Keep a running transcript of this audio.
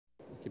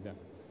keep that.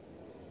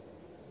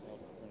 I'll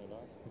turn it off.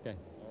 Okay.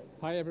 All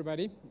right. Hi,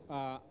 everybody.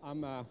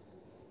 I'm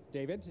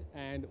David,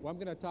 and what I'm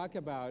going to talk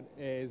about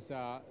is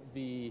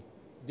the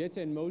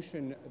data in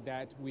motion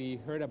that we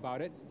heard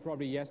about it.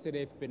 Probably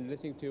yesterday, if you've been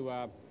listening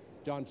to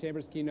John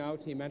Chambers'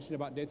 keynote, he mentioned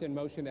about data in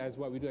motion as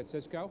what we do at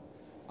Cisco.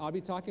 I'll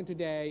be talking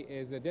today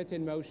is the data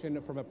in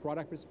motion from a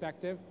product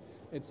perspective.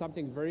 It's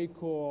something very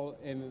cool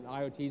in the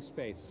IoT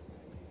space.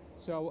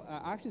 So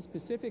actually,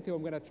 specifically, what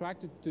I'm going to try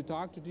to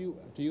talk to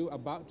you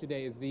about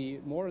today is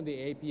more on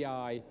the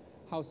API,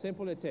 how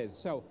simple it is.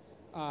 So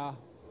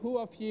who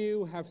of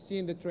you have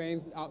seen the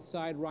train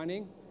outside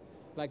running?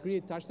 Like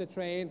really touch the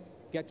train,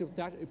 get to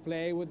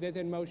play with data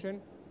in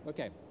motion?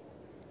 Okay.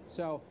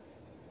 So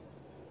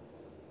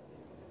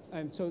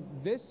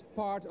this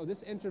part of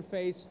this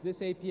interface,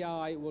 this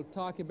API, will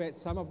talk about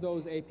some of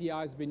those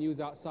APIs being used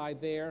outside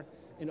there.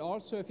 And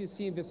also, if you've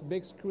seen this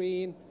big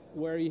screen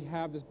where you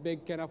have this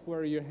big kind of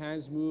where your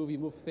hands move, you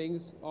move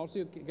things.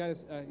 Also,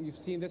 guys, you've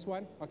seen this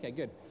one? Okay,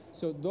 good.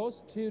 So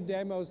those two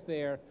demos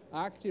there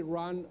actually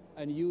run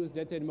and use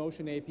data in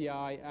motion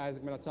API as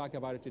I'm going to talk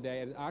about it today.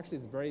 And actually,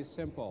 it's very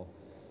simple.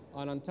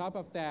 And on top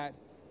of that,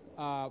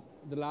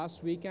 the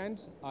last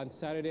weekend, on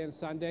Saturday and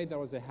Sunday, there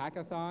was a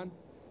hackathon.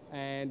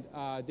 And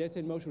data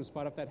in motion was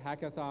part of that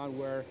hackathon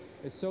where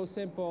it's so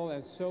simple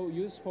and so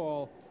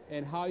useful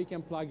in how you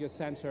can plug your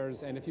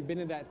sensors. And if you've been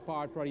in that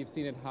part, probably you've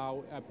seen it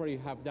how probably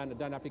have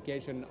done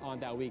application on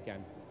that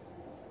weekend.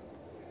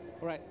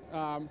 All right.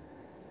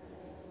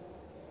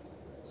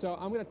 So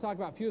I'm going to talk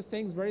about a few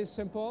things, very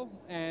simple,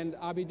 and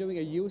I'll be doing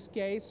a use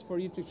case for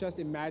you to just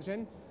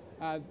imagine.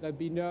 There'll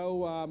be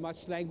no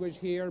much language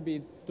here,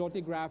 be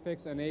totally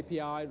graphics and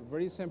API,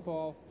 very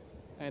simple.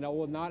 And I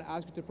will not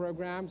ask you to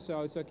program,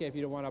 so it's okay if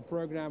you don't want to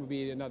program, it'll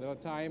be another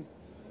time.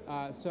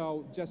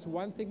 So just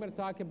one thing I'm going to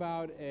talk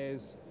about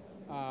is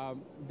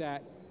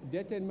that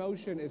data in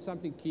motion is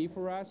something key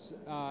for us.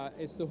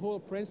 It's the whole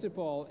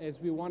principle is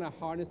we want to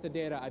harness the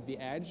data at the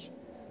edge.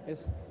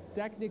 It's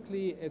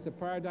a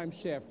paradigm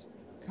shift.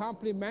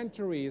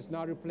 Complementary is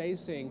not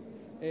replacing,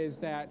 is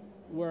that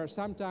where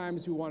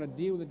sometimes we want to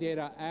deal with the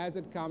data as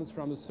it comes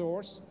from the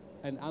source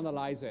and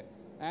analyze it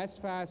as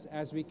fast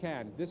as we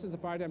can. This is a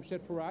paradigm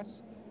shift for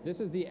us. This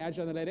is the edge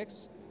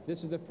analytics.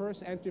 This is the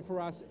first entry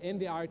for us in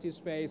the IoT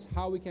space,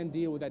 how we can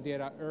deal with that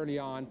data early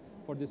on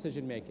for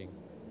decision making.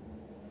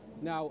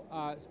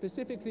 Now,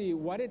 specifically,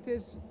 what it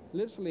is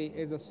literally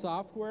is a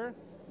software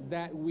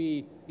that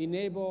we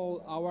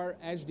enable our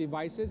edge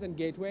devices and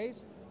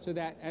gateways so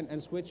that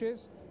and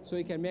switches, so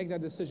you can make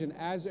that decision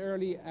as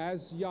early,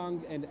 as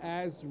young, and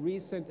as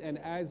recent, and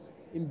as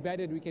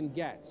embedded we can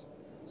get.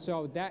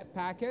 So that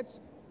packet,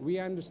 we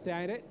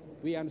understand it.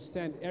 We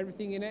understand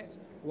everything in it,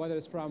 whether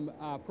it's from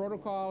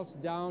protocols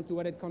down to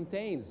what it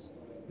contains.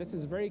 This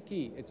is very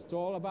key. It's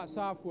all about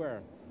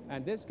software.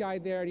 And this guy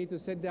there needs to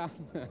sit down.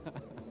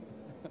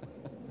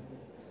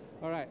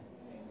 All right.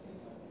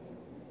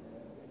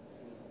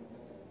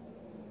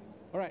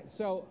 All right,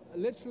 so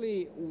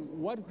literally,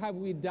 what have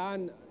we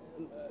done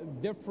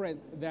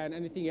different than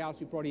anything else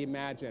you probably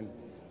imagine?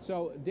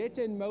 So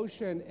data in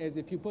motion is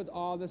if you put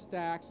all the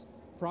stacks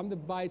from the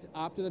byte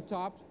up to the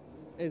top,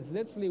 is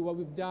literally what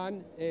we've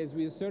done is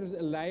we inserted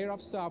a layer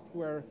of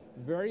software,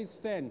 very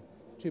thin,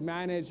 to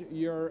manage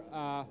your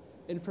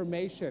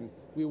information.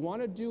 We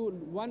want to do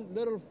one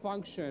little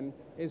function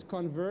is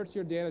convert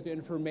your data to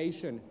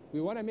information. We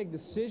want to make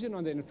decision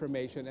on the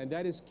information, and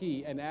that is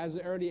key, and as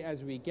early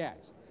as we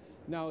get.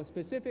 Now,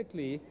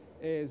 specifically,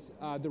 is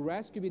the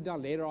rest could be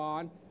done later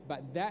on,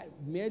 but that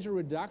major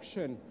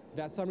reduction,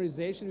 that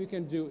summarization we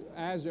can do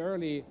as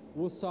early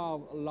will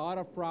solve a lot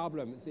of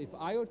problems. If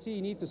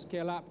IoT need to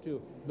scale up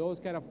to those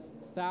kind of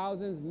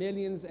thousands,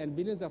 millions, and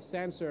billions of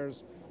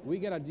sensors, we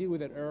got to deal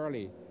with it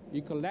early.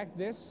 You collect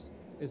this,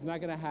 it's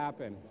not going to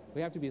happen.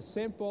 We have to be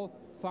simple,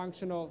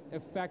 functional,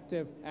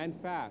 effective, and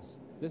fast.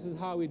 This is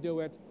how we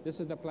do it.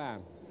 This is the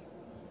plan.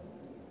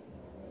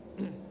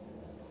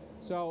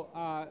 So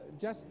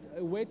just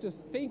a way to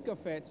think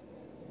of it,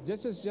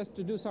 this is just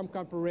to do some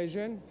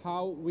comparison,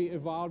 how we're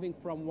evolving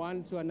from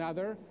one to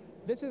another.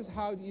 This is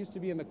how it used to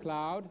be in the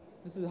cloud.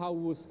 This is how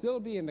we will still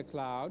be in the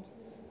cloud.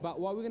 But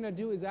what we're going to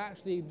do is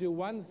actually do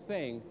one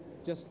thing,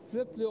 just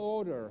flip the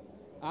order,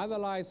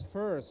 analyze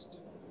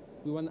first.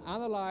 We want to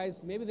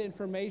analyze, maybe the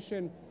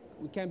information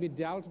can be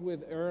dealt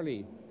with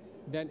early.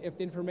 Then if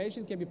the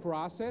information can be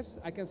processed,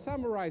 I can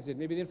summarize it.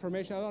 Maybe the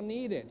information, I don't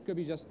need it. It could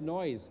be just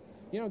noise.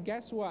 You know,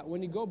 guess what?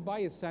 When you go buy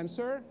a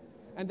sensor,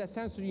 and that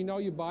sensor, you know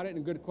you bought it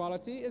in good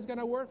quality, it's going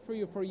to work for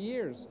you for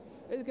years.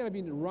 It's going to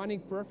be running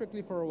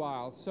perfectly for a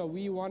while. So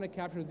we want to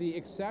capture the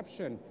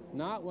exception,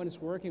 not when it's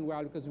working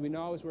well, because we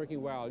know it's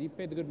working well. You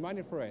paid the good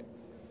money for it.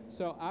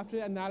 So after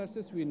the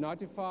analysis, we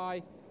notify,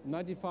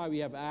 we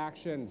have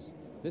actions.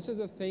 This is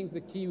the things,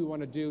 the key we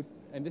want to do,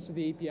 and this is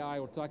the API.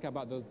 We'll talk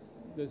about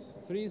those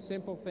three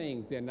simple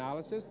things: the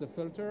analysis, the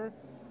filter,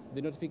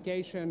 the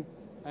notification,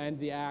 and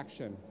the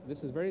action.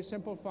 This is a very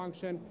simple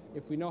function.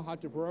 If we know how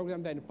to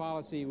program that in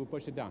policy, we'll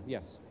push it down.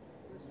 Yes?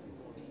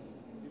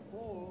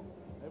 Before,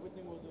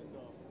 everything was in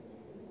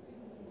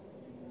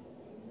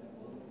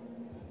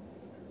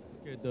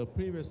Okay, the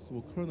previous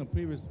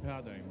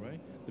paradigm, right?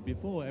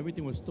 Before,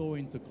 everything was stored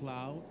into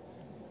cloud,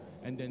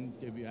 and then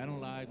we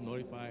analyze,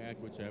 notify,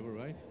 act, whichever,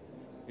 right?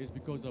 It's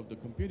because of the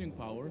computing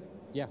power.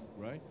 Yeah.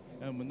 Right?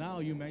 And now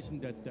you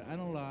mentioned that the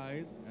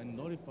analyze and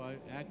notify,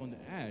 act on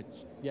the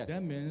edge. Yes.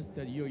 That means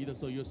that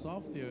your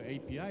software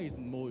API is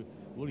more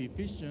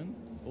efficient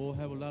or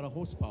have a lot of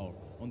horsepower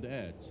on the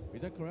edge.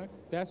 Is that correct?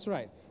 That's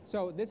right.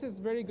 So this is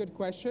a very good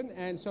question.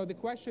 And so the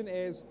question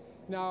is,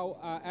 now,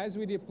 as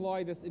we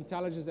deploy this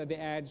intelligence at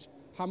the edge,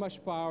 how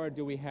much power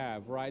do we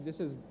have, right? This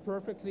is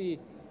perfectly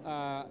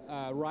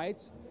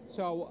right.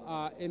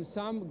 So in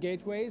some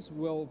gateways,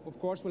 of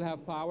course, we'll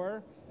have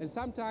power. And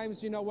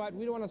sometimes, you know what,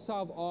 we don't want to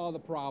solve all the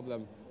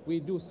problem. We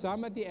do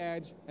some at the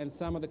edge and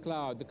some at the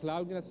cloud. The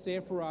cloud is going to stay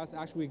for us.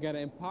 Actually, we're going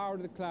to empower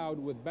the cloud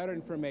with better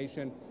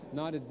information,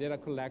 not a data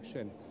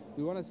collection.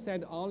 We want to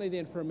send only the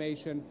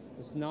information.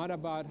 It's not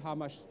about how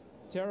much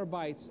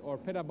terabytes or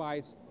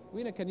petabytes.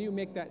 Can you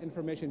make that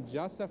information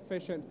just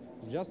sufficient,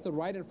 just the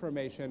right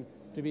information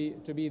to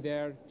be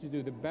there to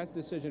do the best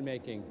decision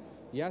making?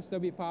 Yes,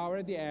 there'll be power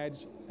at the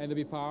edge and there'll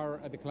be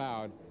power at the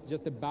cloud.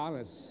 Just the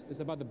balance. It's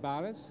about the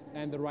balance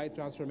and the right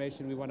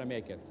transformation we want to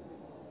make it.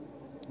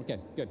 Okay,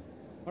 good.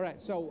 All right,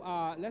 so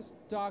let's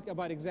talk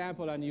about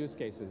example and use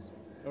cases.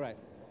 All right.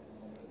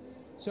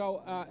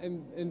 So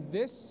in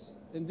this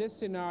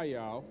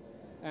scenario,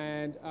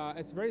 and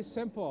it's very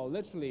simple,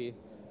 literally.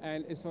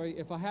 And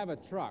if I have a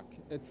truck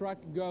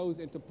goes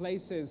into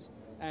places,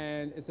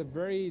 and it's a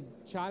very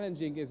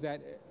challenging is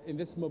that in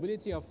this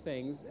mobility of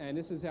things, and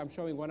this is, I'm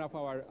showing one of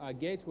our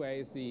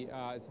gateways,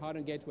 it's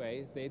Harden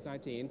Gateway, the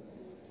 819.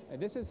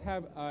 And this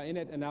have in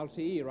it an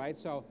LTE, right?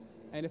 So,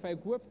 and if I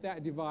equip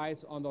that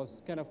device on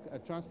those kind of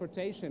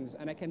transportations,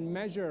 and I can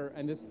measure,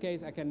 in this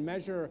case, I can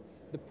measure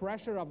the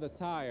pressure of the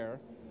tire,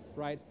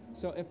 right?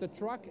 So if the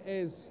truck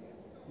is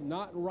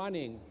not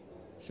running,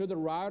 should the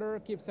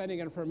router keep sending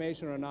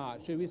information or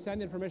not? Should we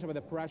send information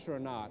about the pressure or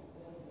not?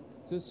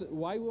 So this is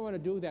why we want to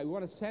do that. We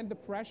want to send the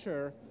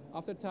pressure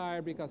of the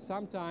tire because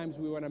sometimes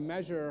we want to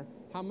measure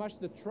how much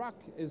the truck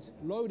is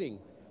loading.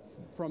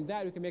 From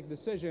that, we can make a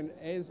decision,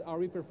 are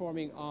we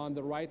performing on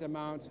the right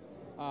amount,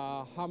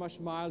 how much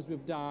miles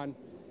we've done.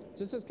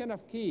 So this is kind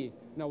of key.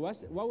 Now,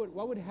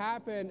 what would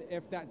happen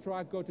if that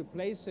truck go to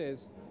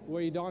places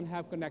where you don't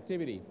have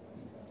connectivity?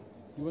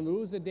 You want to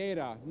lose the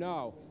data?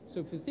 No. So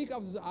if you think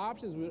of the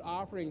options we're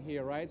offering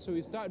here, right? So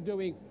we start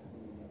doing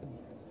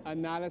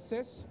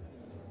analysis.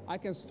 I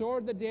can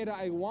store the data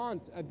I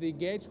want at the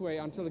gateway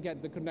until I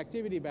get the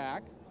connectivity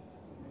back.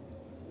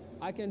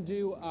 I can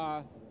do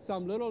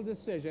some little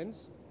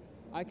decisions.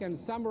 I can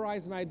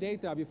summarize my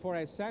data before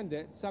I send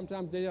it.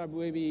 Sometimes data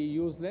may be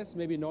useless,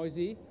 maybe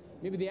noisy.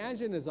 Maybe the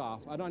engine is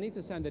off. I don't need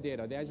to send the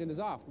data. The engine is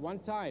off one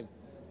time.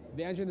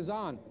 The engine is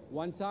on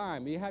one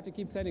time. You have to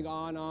keep sending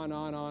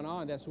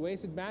on. That's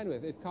wasted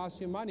bandwidth. It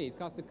costs you money. It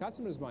costs the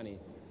customers money.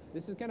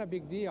 This is kind of a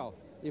big deal.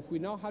 If we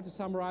know how to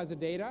summarize the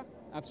data,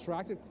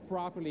 abstract it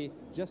properly,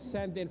 just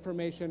send the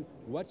information,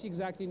 what you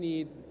exactly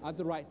need at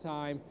the right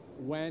time,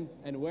 when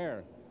and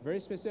where. Very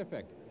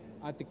specific.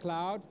 At the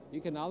cloud,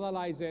 you can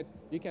analyze it.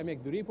 You can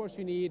make the reports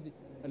you need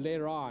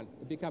later on.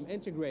 It become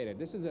integrated.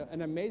 This is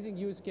an amazing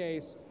use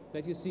case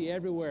that you see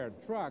everywhere.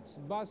 Trucks,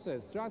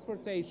 buses,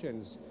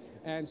 transportations.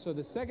 And so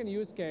the second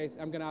use case,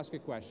 I'm going to ask you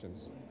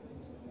questions.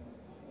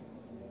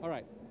 All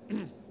right.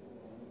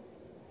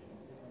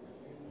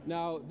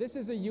 Now, this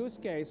is a use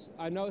case.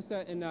 I know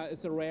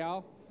it's a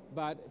rail,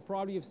 but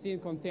probably you've seen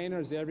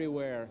containers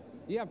everywhere.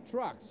 You have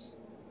trucks,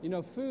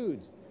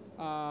 food.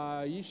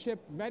 You ship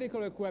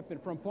medical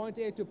equipment from point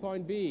A to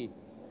point B.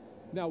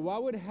 Now,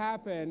 what would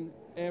happen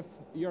if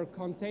your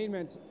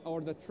containment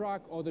or the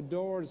truck or the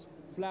doors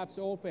flaps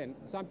open,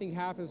 something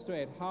happens to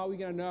it? How are we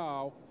going to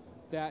know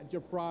that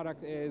your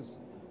product is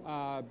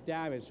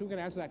damaged? Who's going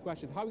to answer that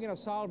question? How are we going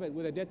to solve it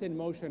with a data in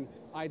motion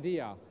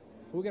idea?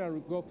 Who's going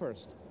to go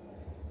first?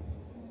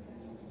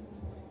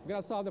 We're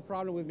going to solve the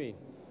problem with me.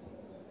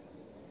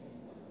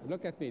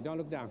 Look at me, don't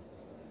look down.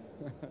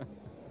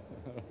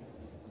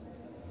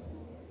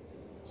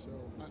 So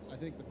I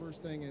think the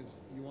first thing is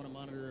you want to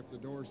monitor if the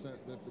doors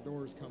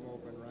come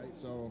open, right?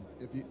 So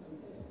if you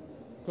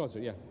closer,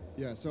 yeah.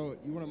 Yeah, so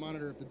you want to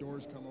monitor if the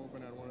doors come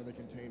open on one of the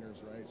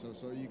containers, right? So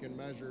you can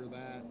measure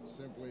that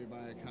simply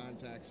by a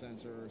contact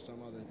sensor or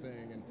some other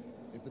thing. And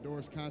if the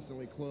door's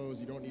constantly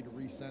closed, you don't need to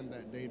resend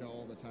that data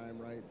all the time,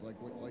 right? Like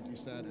you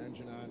said,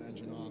 engine on,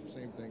 engine off,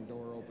 same thing,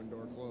 door open,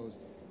 door closed.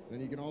 Then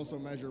you can also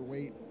measure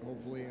weight,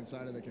 hopefully,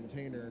 inside of the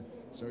container,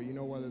 so you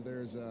know whether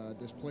there's a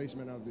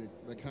displacement of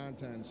the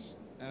contents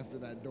after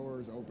that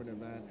door's open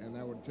event, and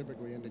that would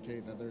typically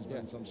indicate that there's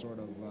been some sort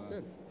of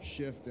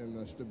shift in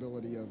the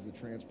stability of the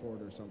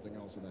transport or something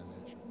else of that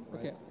nature.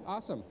 Right? Okay,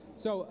 awesome.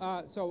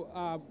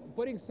 So,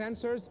 putting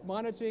sensors,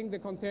 monitoring the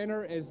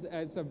container is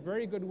a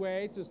very good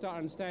way to start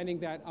understanding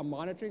that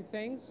monitoring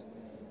things.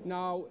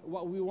 Now,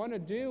 what we want to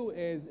do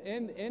is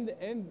in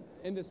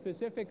the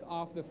specific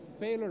of the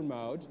failure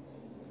mode,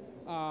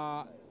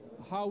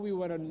 how we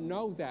want to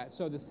know that.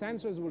 So the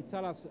sensors will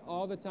tell us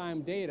all the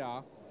time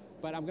data,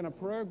 but I'm going to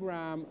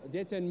program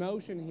data in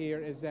motion here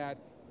is that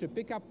to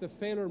pick up the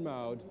failure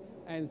mode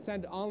and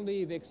send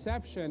only the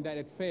exception that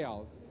it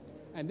failed.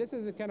 And this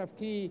is the kind of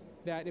key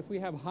that if we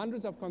have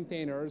hundreds of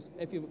containers,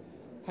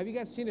 have you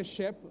guys seen a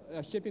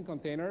shipping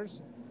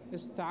containers?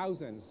 There's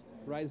thousands,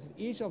 right? If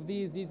each of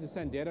these needs to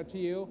send data to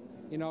you,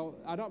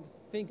 I don't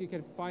think you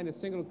can find a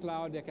single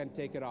cloud that can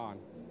take it on.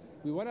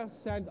 We want to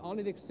send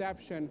only the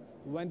exception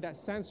when that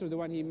sensor, the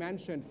one he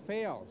mentioned,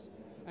 fails.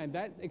 And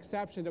that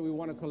exception that we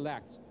want to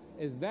collect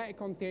is that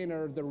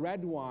container, the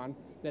red one,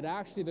 that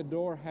actually the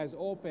door has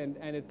opened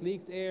and it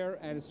leaked air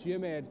and it's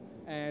humid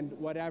and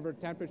whatever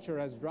temperature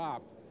has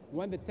dropped.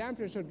 When the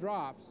temperature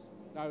drops,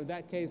 in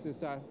that case is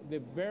the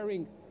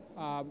bearing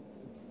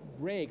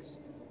breaks,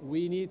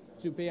 we need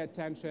to pay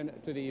attention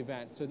to the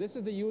event. So this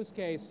is the use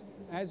case.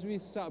 As we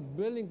start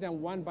building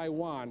them one by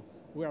one,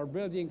 we are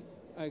building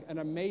an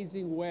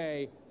amazing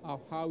way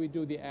of how we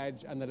do the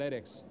edge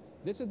analytics.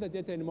 This is the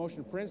data in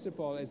motion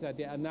principle, is that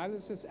the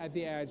analysis at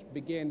the edge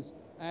begins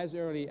as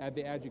early at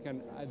the edge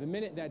the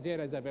minute that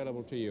data is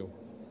available to you.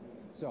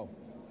 So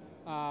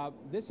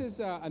this is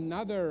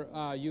another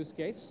use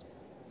case,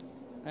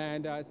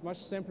 and it's much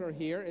simpler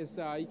here.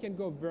 You can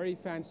go very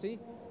fancy.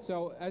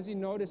 So as you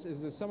notice,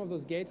 some of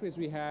those gateways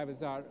we have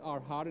is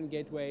our hardened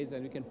gateways,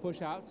 and we can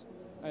push out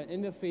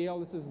in the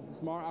field. This is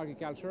smart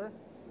agriculture.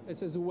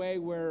 This is a way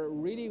where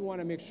we really want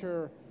to make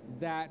sure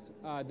that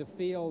the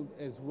field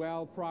is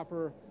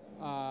proper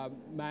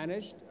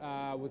managed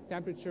with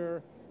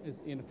temperature.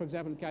 For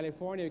example, in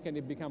California, it can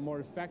become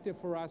more effective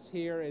for us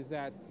here is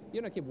that you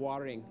don't keep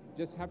watering.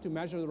 Just have to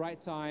measure the right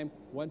time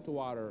when to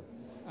water.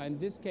 In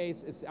this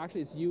case,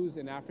 it's used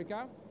in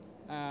Africa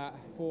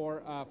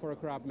for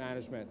crop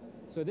management.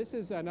 So this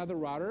is another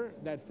router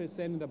that fits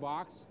in the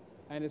box,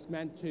 and it's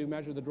meant to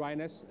measure the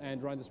dryness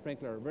and run the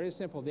sprinkler. Very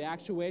simple. The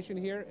actuation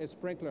here is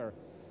sprinkler.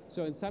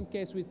 So in some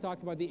cases, we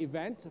talk about the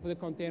event for the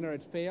container.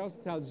 It fails,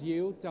 tells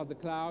the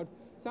cloud.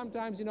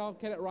 Sometimes,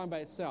 can it run by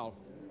itself?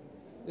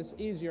 It's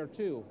easier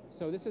too.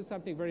 So this is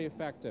something very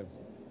effective.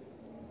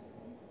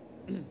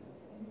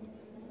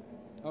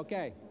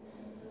 Okay.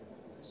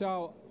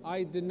 So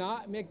I did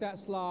not make that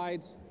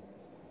slide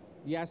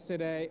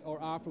yesterday or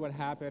after what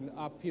happened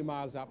a few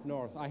miles up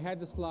north. I had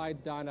the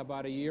slide done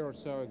about a year or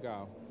so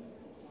ago.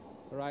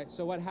 All right.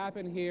 So what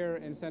happened here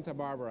in Santa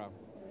Barbara?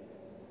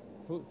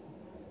 Who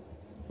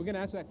can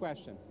answer that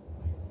question?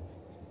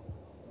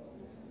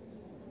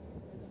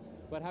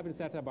 What happened in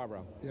Santa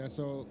Barbara? Yeah,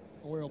 so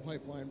oil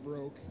pipeline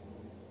broke,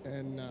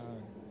 and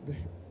is it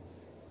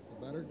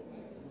better?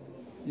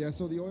 Yeah,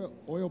 so the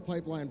oil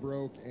pipeline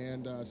broke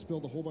and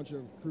spilled a whole bunch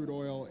of crude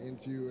oil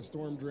into a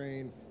storm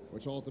drain,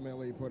 which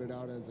ultimately put it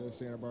out into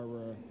Santa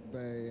Barbara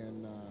Bay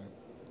and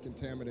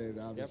contaminated,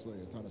 obviously,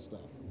 a ton of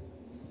stuff.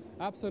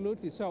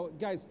 Absolutely. So,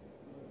 guys,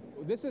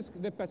 this is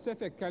the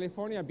Pacific,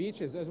 California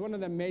beaches. It's one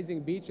of the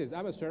amazing beaches.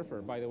 I'm a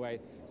surfer, by the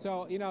way.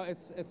 So,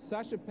 it's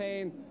such a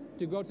pain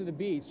to go to the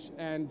beach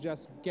and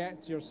just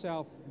get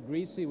yourself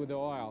greasy with the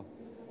oil.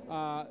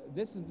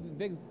 This is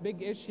a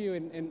big issue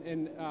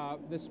in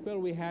the spill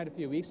we had a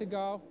few weeks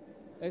ago.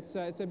 It's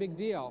a big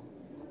deal.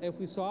 If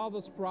we solve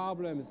those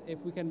problems, if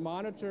we can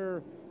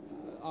monitor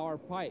our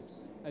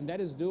pipes, and that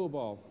is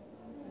doable.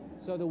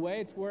 So the way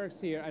it works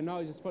here, and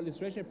now just for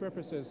illustration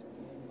purposes,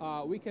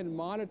 we can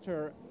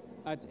monitor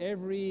at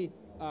every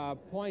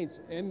point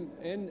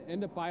in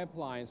the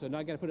pipeline, so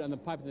not going to put it on the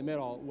pipe in the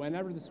middle,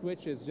 whenever the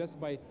switch is, just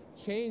by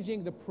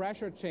changing the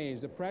pressure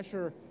the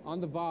pressure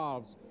on the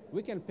valves,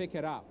 we can pick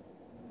it up.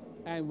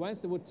 And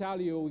once it would tell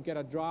you we get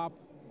a drop,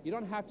 you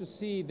don't have to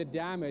see the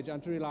damage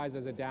until you realize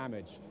there's a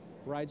damage,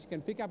 right? You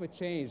can pick up a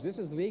change. This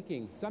is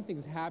leaking,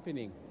 something's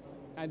happening,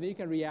 and then you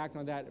can react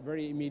on that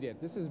very immediate.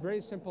 This is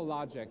very simple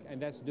logic,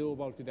 and that's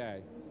doable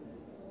today,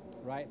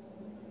 right?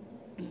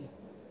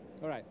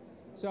 All right.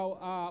 So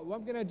what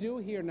I'm going to do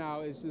here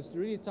now is just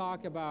really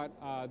talk about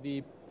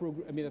the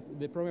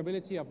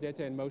programmability of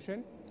data in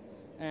motion.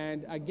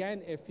 And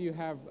again, if you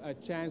have a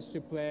chance to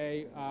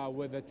play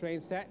with a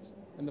train set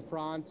in the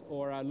front,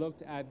 or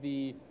looked at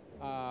the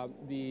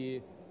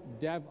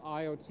Dev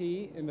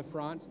IoT in the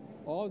front,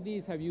 all of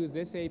these have used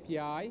this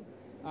API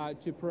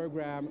to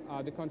program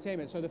the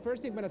containment. So the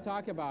first thing I'm going to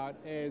talk about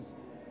is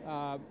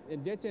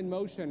in data in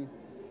motion,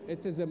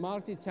 it is a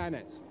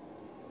multi-tenant.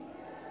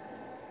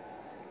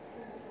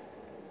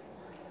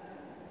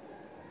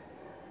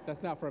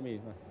 That's not for me.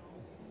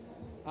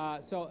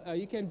 So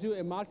you can do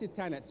a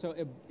multi-tenant. So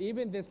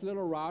even this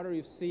little router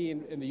you've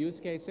seen in the use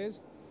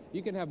cases,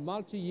 you can have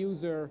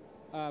multi-user,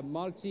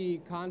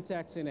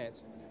 multi-context in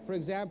it. For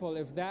example,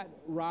 if that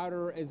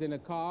router is in a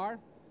car,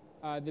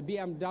 the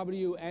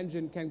BMW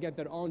engine can get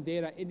their own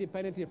data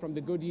independently from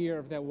the Goodyear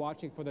if they're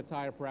watching for the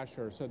tire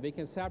pressure. So they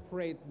can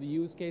separate the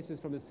use cases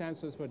from the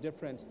sensors for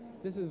different.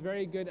 This is a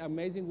very good,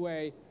 amazing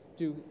way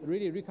to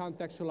really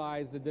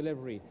recontextualize the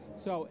delivery.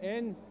 So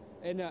in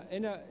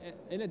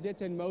a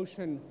data in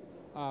motion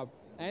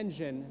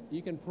engine,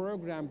 you can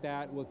program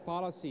that with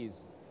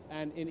policies.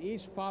 And in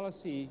each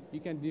policy, you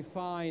can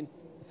define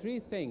three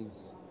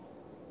things: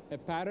 a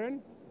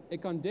pattern, a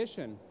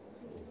condition,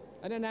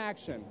 and an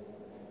action.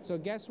 So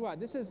guess what?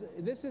 This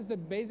is the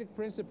basic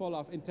principle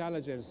of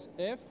intelligence.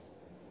 If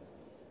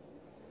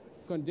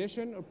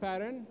condition or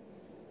pattern,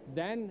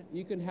 then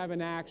you can have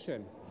an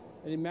action.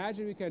 And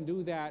imagine we can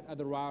do that at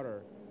the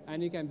router.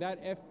 And you can, that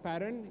if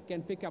pattern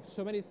can pick up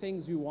so many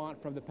things you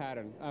want from the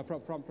pattern,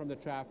 from the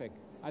traffic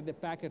at the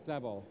packet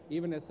level,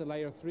 even as the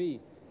layer 3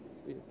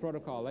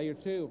 protocol, layer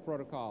 2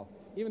 protocol.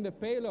 Even the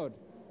payload,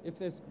 if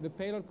the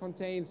payload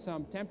contains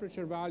some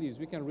temperature values,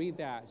 we can read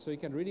that. So you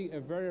can really a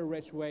very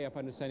rich way of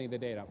understanding the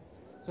data.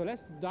 So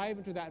let's dive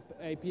into that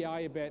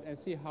API a bit and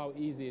see how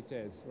easy it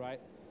is, right?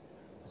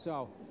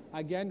 So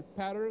again,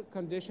 pattern,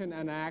 condition,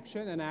 and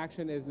action. And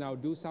action is now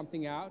do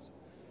something out.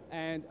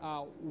 And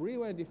we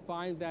want to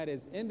define that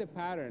as in the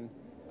pattern,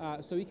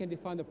 so we can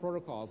define the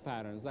protocol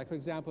patterns. Like for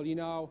example, you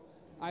know,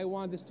 I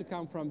want this to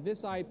come from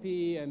this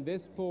IP and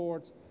this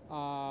port,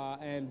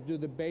 and do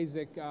the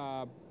basic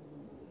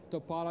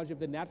topology of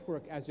the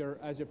network as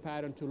your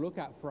pattern to look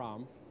at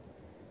from.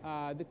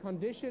 The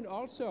condition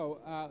also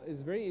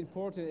is very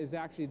important, is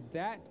actually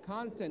that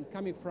content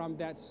coming from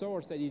that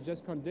source that you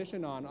just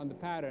condition on the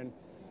pattern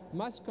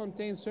must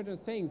contain certain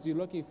things you're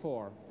looking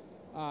for.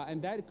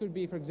 And that could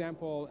be, for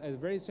example, as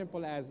very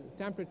simple as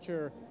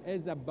temperature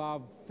is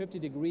above 50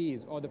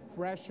 degrees, or the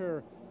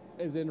pressure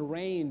is in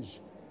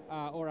range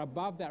or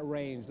above that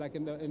range, like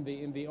in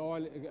the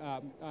oil,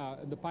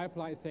 the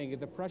pipeline thing. If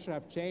the pressure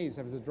have changed,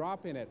 if there's a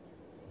drop in it,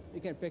 you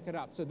can pick it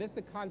up. So this is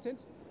the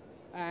content,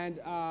 and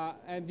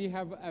you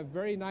have a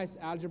very nice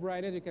algebra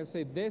in it. You can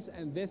say this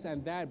and this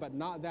and that, but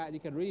not that. You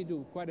can really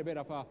do quite a bit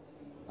of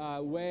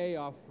a way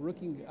of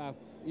looking,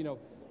 you know,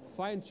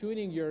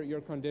 fine-tuning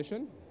your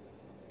condition.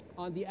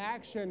 On the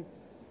action,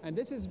 and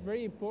this is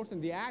very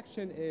important, the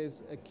action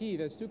is a key.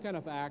 There's two kinds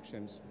of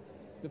actions.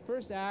 The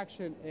first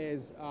action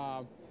is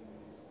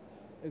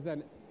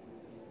an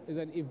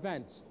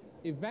event.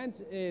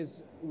 Event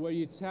is where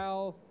you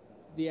tell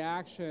the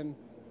action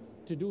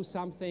to do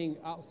something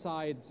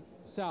outside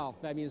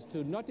self. That means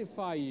to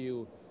notify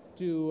you,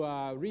 to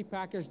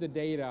repackage the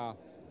data,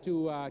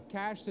 to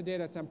cache the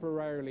data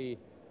temporarily,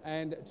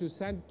 and to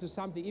send to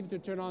something, even to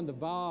turn on the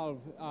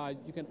valve.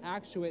 You can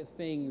actuate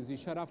things. You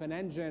shut off an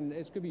engine.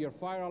 It could be your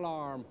fire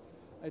alarm,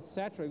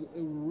 etc.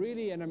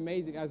 Really an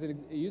amazing, as a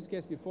use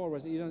case before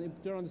was, you know,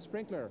 turn on the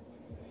sprinkler.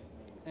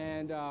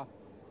 And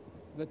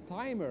the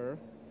timer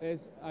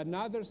is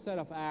another set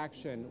of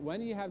action.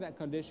 When you have that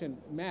condition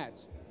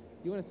met,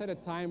 you want to set a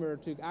timer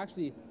to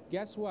actually,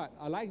 guess what?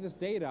 I like this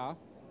data.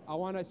 I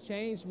want to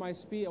change my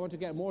speed. I want to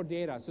get more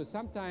data. So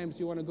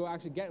sometimes you want to go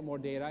actually get more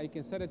data. You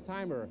can set a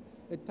timer.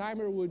 The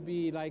timer would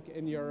be like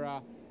in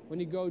your, when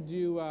you go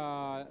do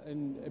a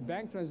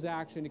bank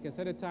transaction, you can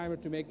set a timer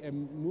to make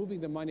moving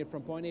the money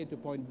from point A to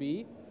point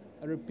B,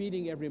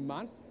 repeating every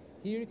month.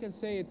 Here you can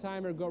say a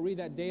timer, go read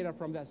that data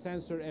from that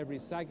sensor every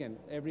second,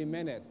 every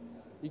minute.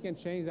 You can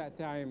change that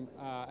time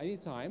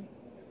anytime,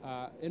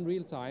 in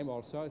real time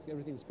also.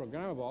 Everything's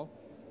programmable.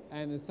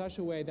 And in such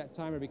a way that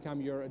timer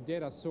become your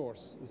data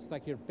source. It's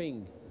like your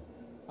ping.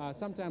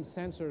 Sometimes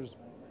sensors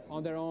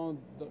on their own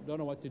don't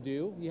know what to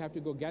do. You have to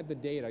go get the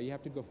data. You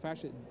have to go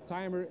fetch it.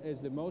 Timer is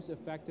the most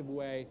effective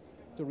way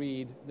to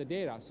read the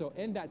data. So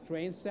in that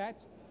train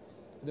set,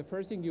 the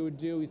first thing you would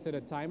do is set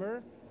a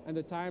timer, and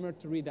the timer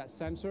to read that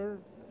sensor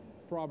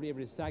probably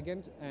every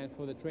second, and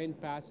for the train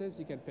passes,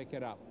 you can pick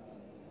it up.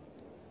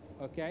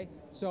 Okay,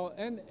 so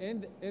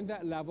in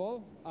that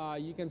level,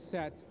 you can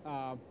set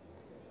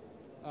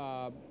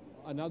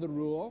another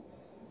rule.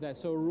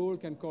 So a rule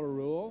can call a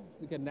rule.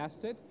 You can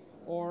nest it,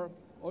 or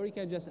you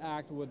can just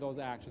act with those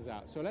actions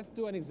out. So let's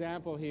do an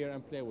example here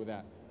and play with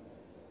that.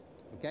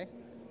 Okay?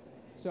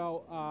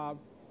 So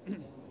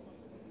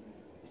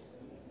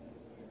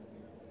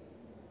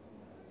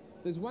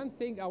there's one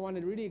thing I want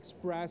to really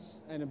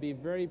express and be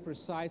very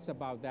precise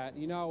about that.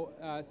 You know,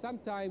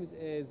 sometimes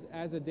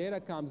as the data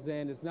comes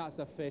in, it's not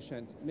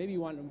sufficient. Maybe you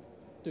want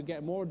to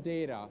get more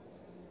data.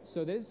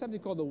 So there is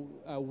something called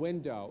a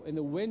window. In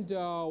the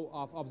window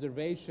of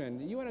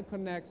observation, you want to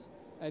connect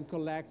and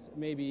collect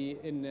maybe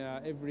in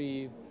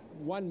every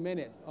 1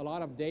 minute a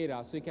lot of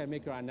data so you can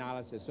make your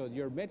analysis. So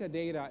your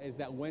metadata is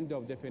that window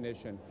of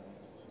definition.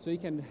 So you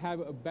can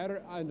have a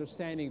better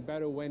understanding,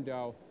 better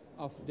window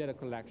of data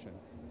collection.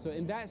 So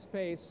in that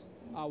space,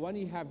 when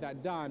you have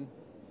that done,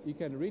 you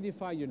can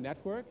redefine your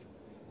network,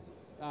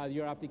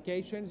 your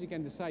applications. You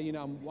can decide, you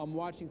know, I'm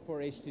watching for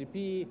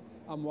HTTP,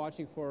 I'm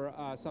watching for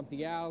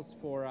something else,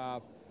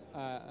 for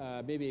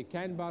maybe a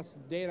CAN bus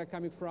data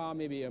coming from,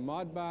 maybe a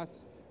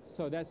Modbus.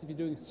 So that's if you're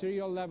doing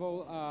serial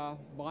level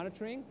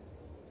monitoring.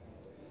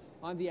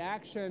 On the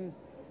action,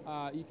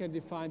 you can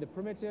define the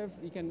primitive.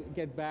 You can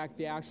get back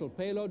the actual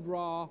payload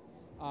raw.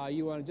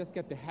 You want to just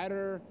get the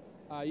header.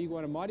 You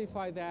want to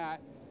modify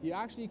that. You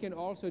actually can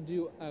also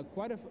do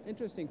quite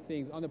interesting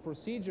things on the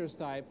procedures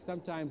type.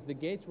 Sometimes the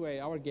gateway,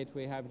 our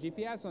gateway, have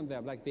GPS on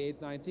them, like the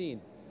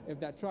 819. If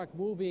that truck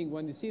moving,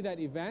 when you see that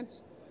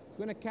event,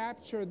 you're going to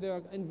capture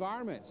the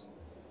environment.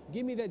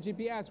 Give me that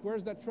GPS.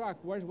 Where's that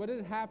truck? What did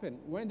it happen?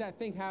 When that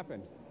thing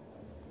happened?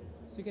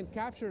 So you can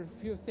capture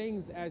a few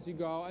things as you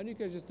go, and you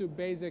can just do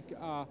basic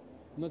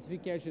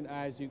notification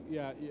as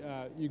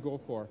you go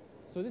for.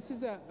 So this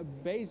is a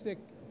basic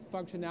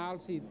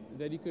functionality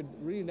that you could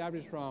really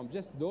leverage from.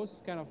 Just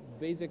those kind of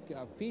basic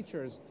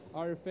features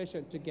are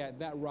efficient to get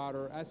that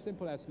router as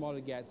simple as small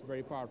it gets,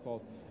 very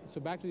powerful. So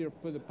back to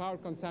the power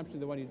consumption,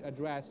 the one you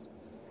addressed,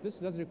 this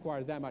doesn't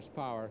require that much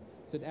power,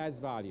 so it adds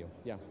value.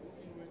 Yeah.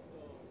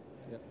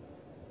 Yeah.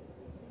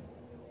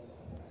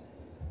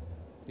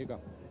 Here you go.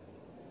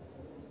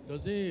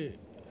 Does it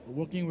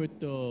working with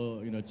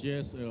the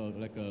just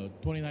like a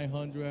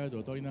 2900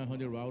 or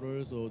 3900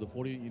 routers or the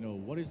 40?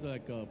 What is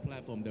like a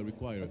platform that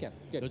requires? Okay,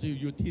 good. Does it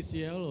use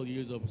TCL or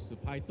use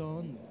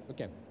Python?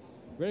 Okay,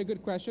 very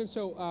good question.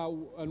 So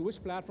on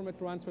which platform it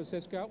runs for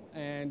Cisco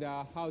and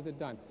how is it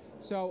done?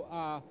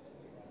 So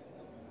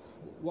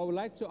what we'd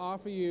like to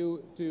offer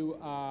you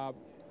to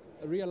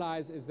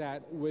realize is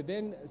that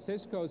within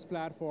Cisco's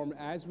platform,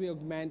 as we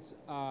augment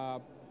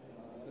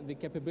the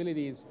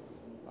capabilities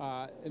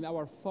in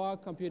our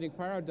fog computing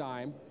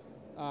paradigm,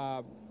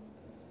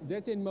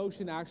 data in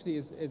motion actually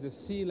is a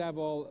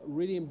C-level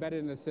really embedded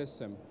in the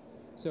system.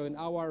 So in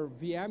our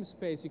VM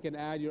space, you can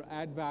add your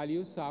add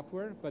value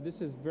software, but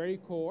this is very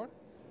core.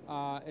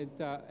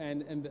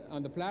 And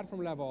on the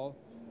platform level,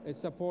 it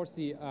supports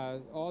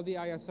all the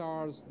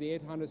ISRs, the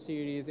 800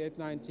 series,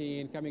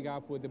 819, coming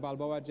up with the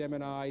Balboa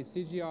Gemini,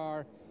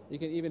 CGR. You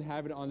can even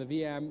have it on the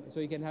VM. So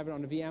you can have it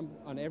on the VM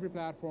on every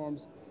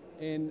platforms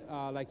in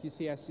like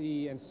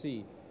UCSE and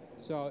C.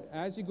 So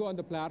as you go on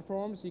the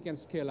platforms, you can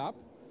scale up.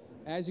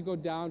 As you go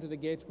down to the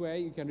gateway,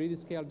 you can really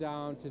scale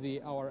down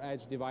to our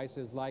edge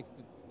devices like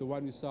the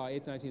one we saw,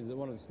 819 is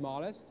one of the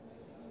smallest.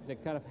 They're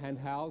kind of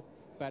handheld.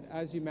 But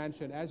as you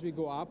mentioned, as we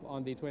go up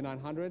on the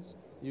 2900s,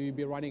 you'll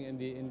be running in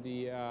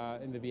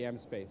the VM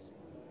space.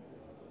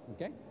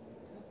 Okay?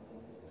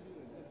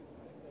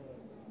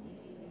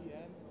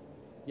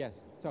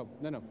 Yes. So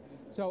no.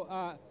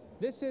 So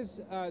this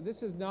is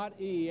not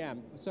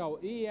EEM. So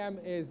EEM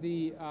is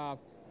the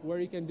where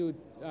you can do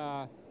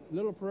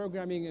little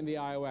programming in the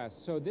iOS.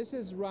 So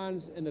this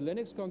runs in the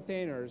Linux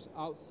containers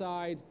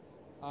outside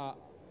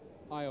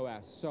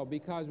iOS. So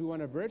because we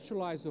want to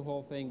virtualize the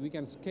whole thing, we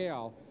can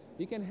scale.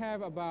 You can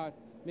have about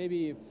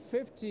maybe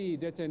 50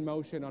 data in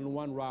motion on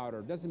one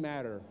router, doesn't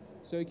matter.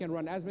 So you can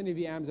run as many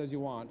VMs as you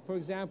want. For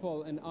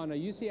example, on a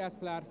UCS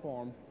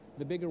platform,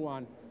 the bigger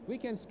one, we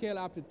can scale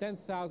up to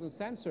 10,000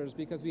 sensors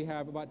because we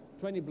have about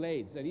 20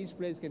 blades, and each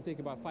blade can take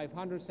about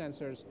 500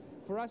 sensors.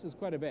 For us, it's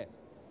quite a bit.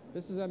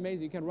 This is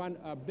amazing. You can run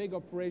a big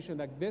operation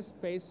like this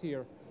space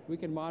here. We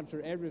can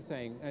monitor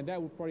everything, and that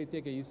would probably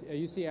take a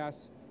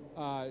UCS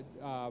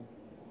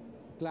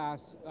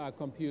class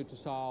compute to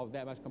solve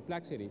that much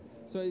complexity.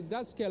 So it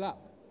does scale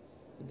up.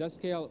 It does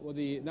scale with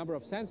the number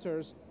of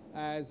sensors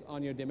as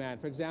on your demand.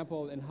 For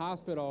example, in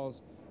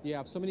hospitals, you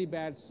have so many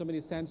beds, so many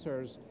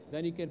sensors,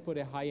 then you can put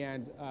a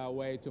high-end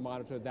way to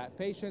monitor that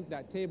patient,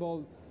 that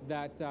table,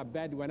 that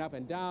bed went up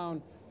and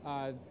down,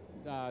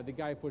 the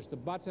guy pushed the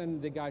button,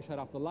 the guy shut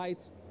off the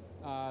lights,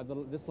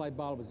 this light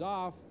bulb is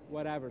off,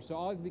 whatever. So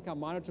all it's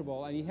become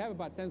monitorable, and you have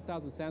about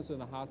 10,000 sensors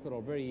in a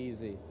hospital, very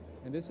easy.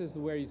 And this is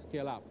where you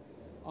scale up.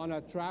 On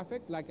a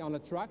traffic, like on a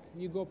truck,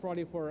 you go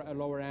probably for a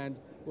lower end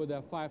with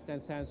 5, 10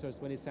 sensors,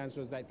 20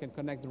 sensors that can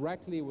connect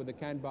directly with the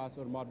CAN bus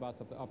or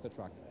Modbus of the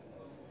truck.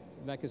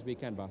 That could be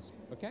CAN bus,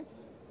 okay?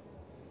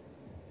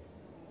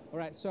 All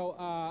right, so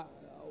I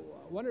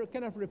want to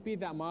kind of repeat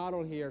that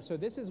model here. So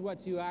this is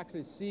what you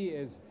actually see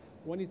is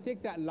when you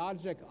take that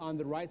logic on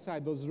the right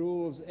side, those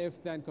rules,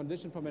 if then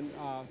condition from an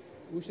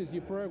wishes you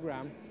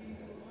program,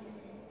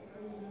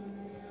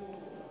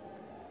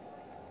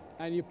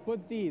 and you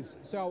put these.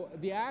 So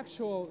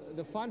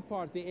the fun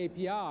part, the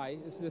API,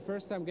 this is the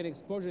first time getting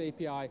exposure to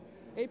API.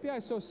 API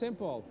is so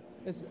simple.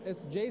 It's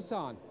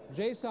JSON.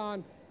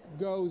 JSON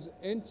goes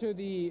into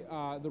the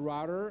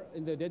router,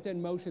 in the data in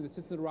motion that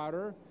sits in the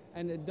router,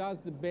 and it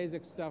does the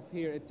basic stuff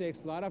here. It takes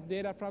a lot of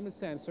data from the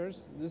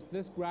sensors.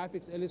 This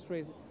graphics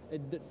illustrates,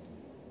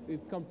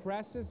 it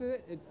compresses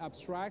it, it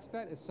abstracts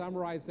that, it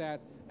summarizes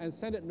that, and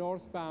send it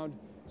northbound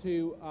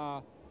to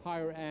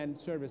higher end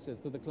services,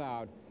 to the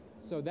cloud.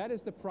 So that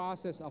is the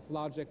process of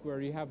logic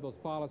where you have those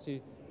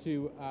policy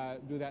to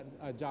do that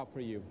job for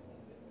you.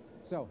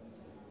 So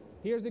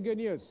here's the good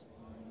news.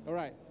 All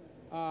right.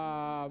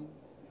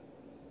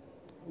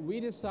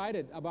 We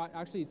decided about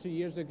actually 2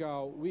 years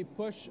ago, we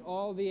push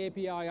all the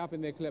API up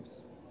in the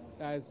Eclipse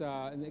as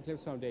in the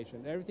Eclipse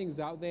Foundation. Everything's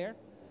out there.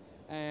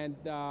 And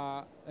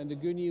the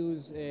good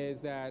news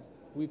is that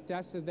we've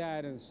tested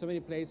that in so many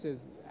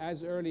places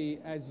as early,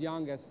 as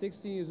young as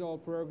 16 years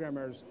old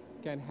programmers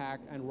can hack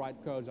and write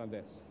codes on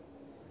this.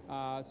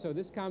 So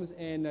this comes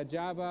in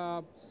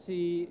Java,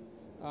 C,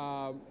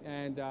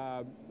 and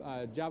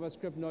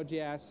JavaScript,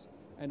 Node.js,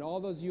 and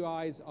all those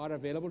UIs are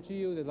available to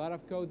you. There's a lot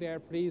of code there.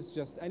 Please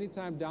just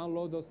anytime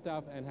download those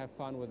stuff and have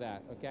fun with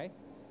that, okay?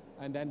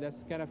 And then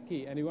that's kind of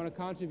key. And you want to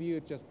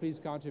contribute, just please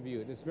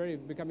contribute. It's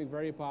becoming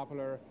very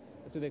popular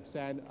to the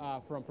extent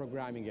from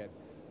programming it.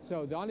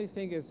 So the only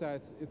thing is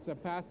it's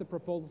past the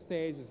proposal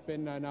stage. It's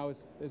been now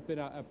it's been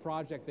a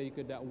project that you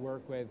could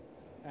work with,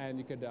 and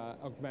you could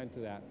augment to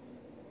that.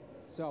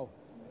 So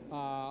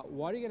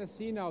What you're going to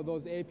see now,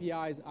 those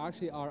APIs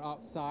actually are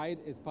outside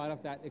as part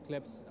of that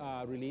Eclipse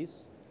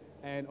release,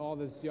 and all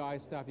this UI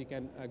stuff you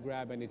can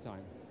grab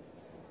anytime.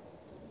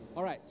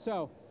 All right,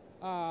 so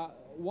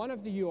one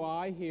of the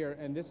UI here,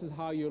 and this is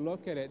how you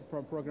look at it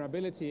from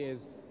programmability,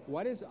 is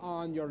what is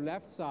on your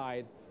left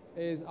side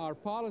is our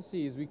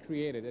policies we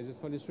created. It's just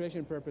for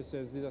illustration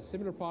purposes. These are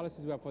similar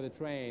policies we have for the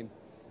train.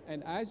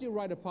 And as you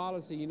write a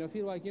policy, you know,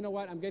 feel like, you know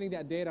what, I'm getting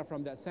that data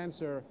from that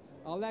sensor.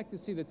 I'd like to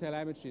see the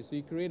telemetry. So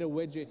you create a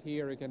widget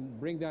here. You can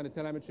bring down the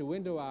telemetry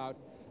window out.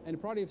 And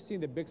probably you've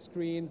seen the big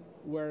screen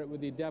where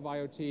with the Dev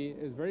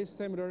IoT is very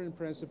similar in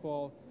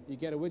principle. You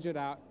get a widget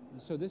out.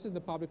 So this is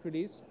the public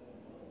release,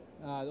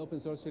 the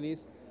open source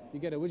release. You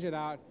get a widget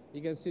out.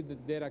 You can see the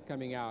data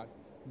coming out.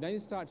 Then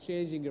you start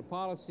changing your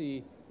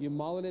policy. You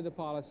modulate the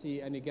policy,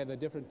 and you get a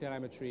different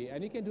telemetry.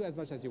 And you can do as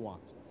much as you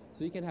want.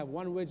 So you can have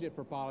one widget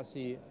per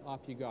policy,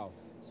 off you go.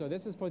 So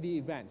this is for the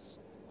events.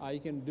 You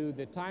can do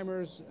the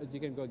timers, you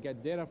can go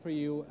get data for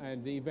you,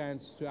 and the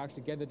events to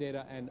actually get the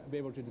data and be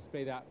able to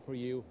display that for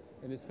you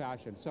in this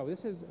fashion. So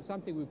this is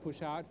something we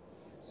push out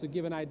to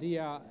give an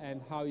idea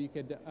and how you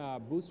could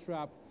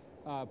bootstrap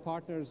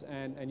partners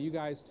and you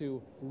guys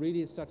to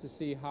really start to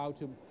see how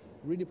to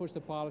really push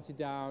the policy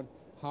down,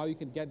 how you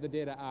can get the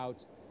data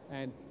out.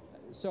 And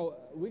so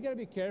we got to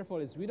be careful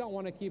is we don't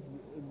want to keep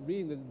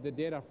reading the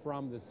data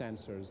from the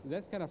sensors.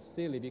 That's kind of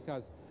silly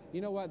because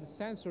you know what, the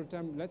sensor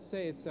term, let's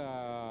say it's an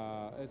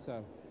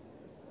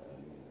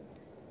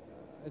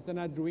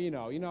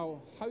Arduino. You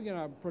know, how are you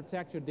going to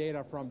protect your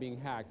data from being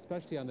hacked,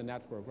 especially on the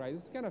network, right?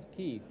 This is kind of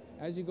key.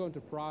 As you go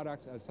into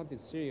products or something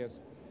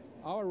serious,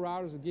 our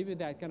routers will give you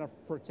that kind of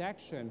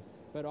protection,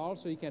 but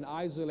also you can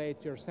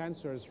isolate your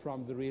sensors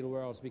from the real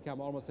world. It's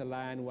become almost a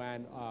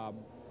LAN-WAN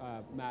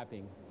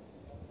mapping.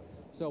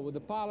 So with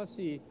the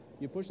policy,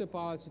 you push the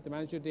policy to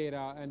manage your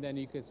data, and then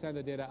you could send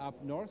the data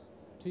up north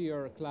to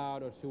your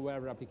cloud or to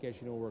whatever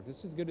application will work.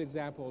 This is a good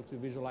example to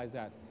visualize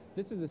that.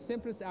 This is the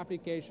simplest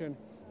application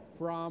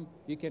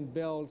you can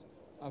build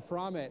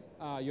from it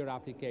your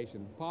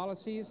application.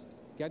 Policies,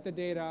 get the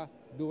data,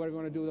 do whatever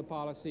you want to do with the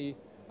policy,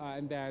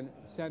 and then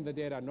send the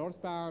data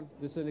northbound.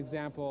 This is an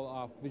example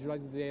of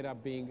visualizing the data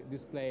being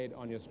displayed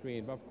on your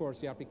screen. But of course,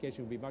 the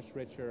application will be much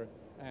richer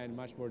and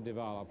much more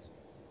developed.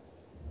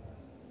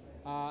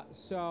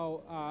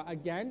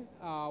 Again,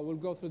 we'll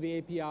go through the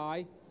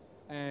API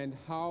and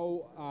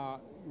how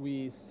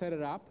we set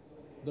it up,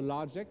 the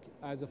logic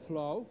as a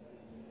flow.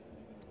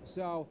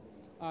 So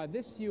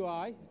this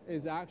UI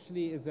is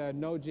actually a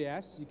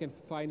Node.js. You can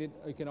find it.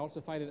 You can also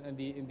find it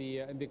in the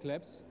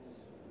Eclipse.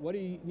 What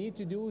you need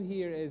to do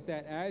here is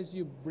that as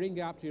you bring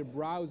it up to your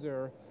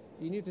browser,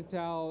 you need to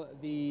tell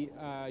the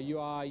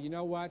UI, you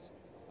know what?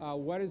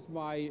 What is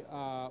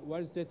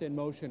data in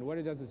motion? Where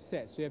does it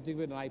sit? So you have to give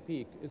it an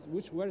IP.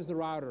 Where is the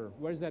router?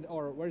 Where is that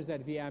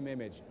VM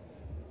image?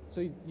 So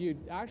you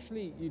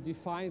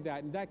define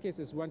that. In that case,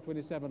 it's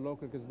 127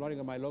 local because it's running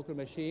on my local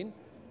machine.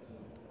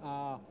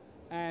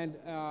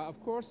 Of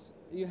course,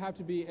 you have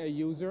to be a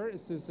user.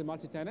 This is a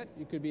multi-tenant.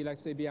 You could be like,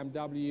 say,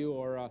 BMW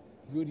or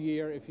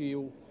Goodyear if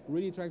you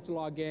really trying to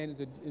log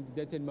into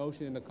data in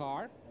motion in the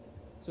car.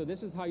 So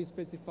this is how you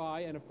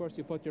specify, and of course,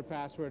 you put your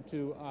password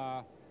to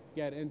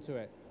get into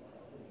it.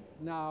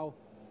 Now,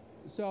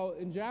 so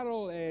in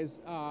general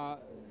is,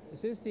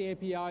 since the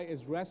API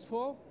is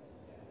RESTful,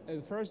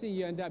 the first thing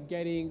you end up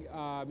getting,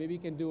 maybe you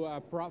can do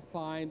a prop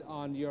find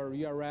on your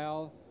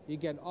URL. You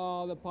get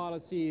all the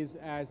policies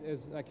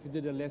as like if you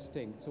did a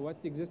listing. So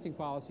what's the existing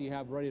policy you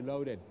have already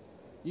loaded?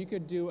 You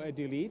could do a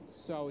delete,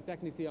 so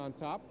technically on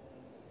top.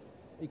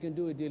 You can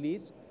do a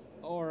delete,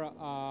 or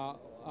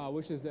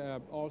which is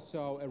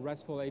also a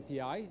RESTful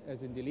API,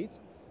 as in delete.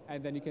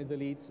 And then you can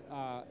delete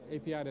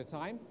API at a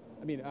time.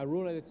 I mean, a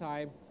rule at a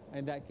time.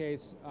 In that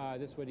case,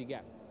 this is what you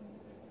get.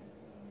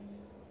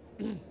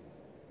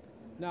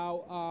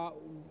 Now,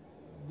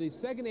 the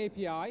second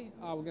API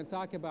we're going to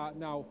talk about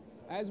now,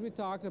 as we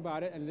talked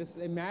about it, and just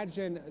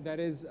imagine that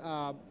is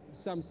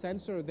some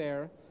sensor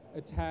there.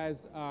 It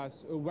has a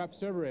web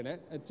server in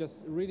it. It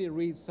just really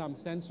reads some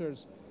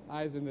sensors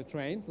as in the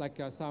train, like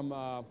some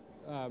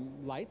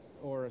lights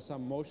or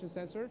some motion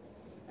sensor.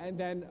 And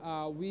then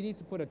we need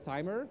to put a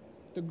timer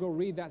to go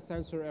read that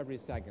sensor every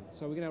second.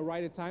 So we're going to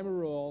write a timer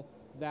rule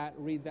that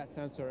read that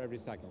sensor every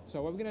second.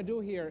 So what we're going to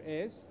do here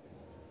is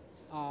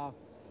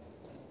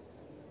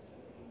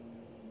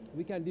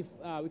we can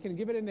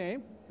give it a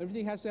name.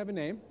 Everything has to have a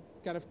name.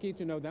 Kind of key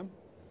to know them.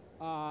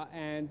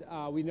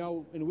 We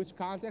know in which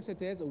context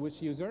it is or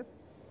which user.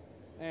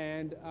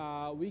 And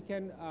we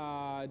can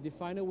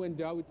define a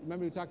window.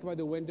 Remember we talked about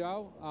the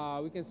window.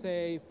 We can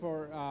say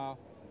for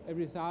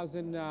every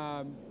 1,000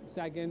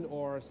 second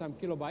or some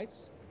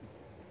kilobytes.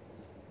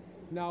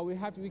 Now we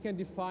can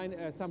define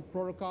some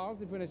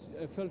protocols if we want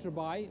to filter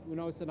by. We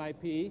know it's an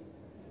IP,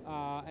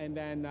 and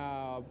then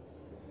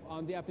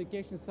on the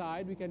application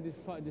side we can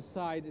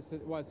decide it's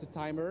a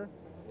timer.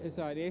 It's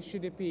an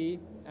HTTP,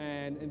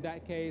 and in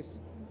that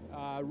case,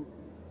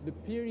 the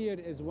period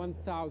is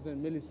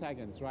 1,000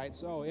 milliseconds, right?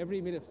 So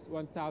every minute,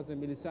 1,000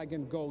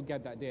 milliseconds, go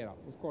get that data.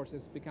 Of course,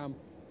 it's become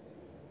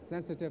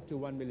sensitive to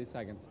 1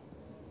 millisecond.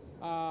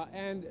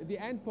 And the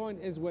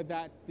endpoint is what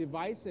that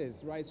device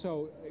is, right?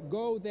 So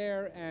go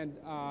there and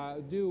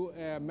do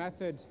a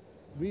method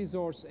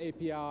resource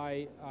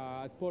API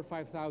at port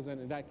 5000.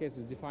 In that case,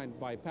 is defined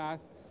by path.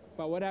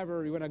 But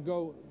whatever, you want to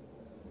go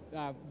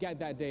get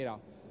that data.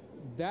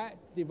 That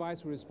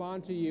device will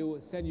respond to you,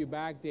 send you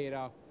back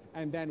data,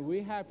 and then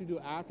we have to do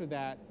after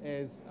that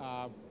is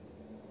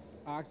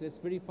let's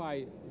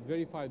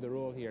verify the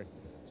rule here.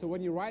 So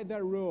when you write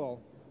that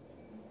rule,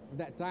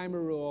 that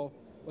timer rule,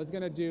 what's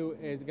going to do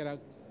is going to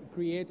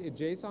create a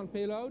JSON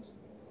payload,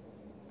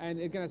 and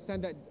it's going to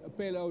send that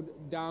payload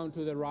down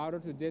to the router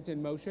to data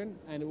in motion,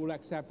 and it will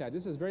accept that.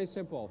 This is very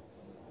simple.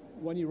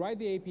 When you write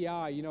the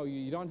API,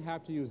 you don't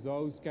have to use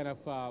those kind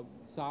of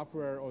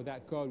software or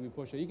that code we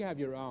push. You can have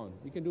your own.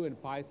 You can do it in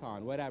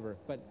Python, whatever.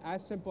 But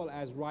as simple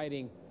as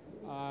writing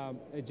a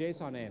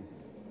JSON in.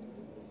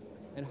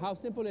 And how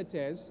simple it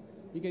is,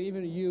 you can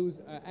even use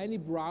any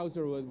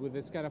browser with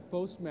this kind of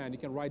Postman. You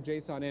can write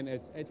JSON in.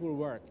 It will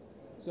work.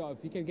 So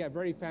if you can get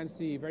very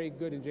fancy, very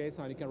good in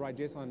JSON, you can write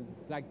JSON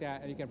like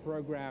that, and you can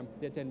program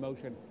data in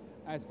motion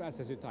as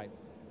fast as you type.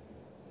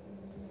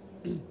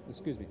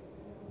 Excuse me.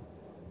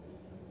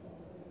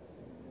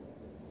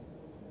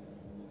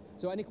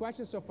 So any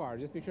questions so far?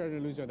 Just make sure I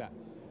don't lose you on that.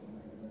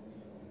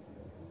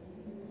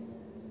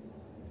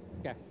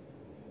 Okay.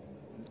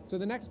 So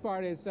the next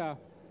part is,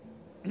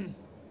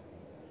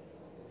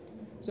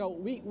 so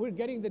we're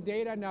getting the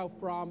data now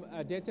from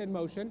data in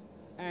motion,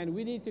 and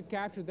we need to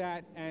capture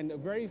that and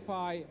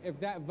verify if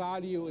that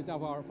value is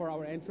for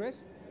our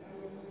interest.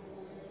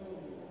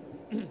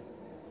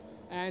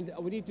 And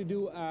we need to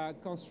do a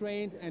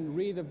constraint and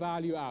read the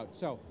value out.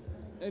 So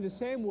in the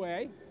same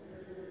way,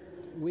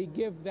 we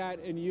give that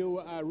a new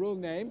rule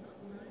name,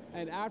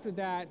 and after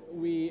that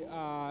we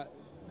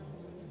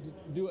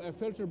do a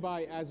filter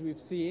by as we've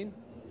seen.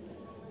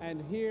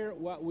 And here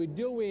what we're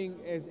doing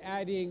is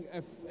adding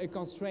a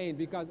constraint,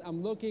 because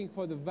I'm looking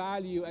for the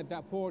value at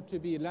that port to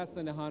be less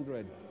than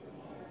 100.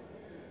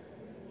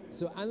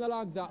 So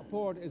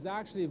analog.port is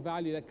actually a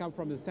value that comes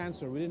from the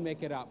sensor. We didn't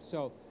make it up.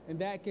 So in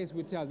that case,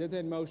 we tell data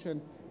in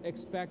motion,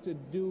 expect to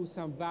do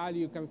some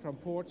value coming from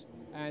port,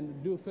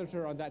 and do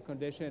filter on that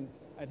condition.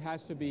 It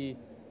has to be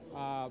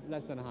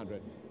less than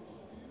 100.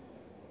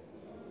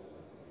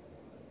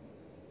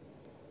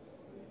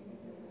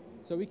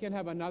 So we can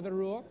have another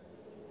rule.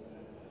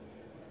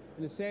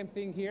 And the same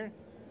thing here.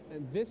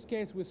 In this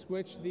case, we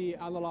switch the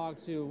analog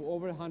to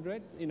over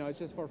 100. It's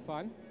just for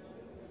fun.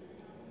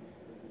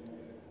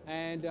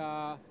 And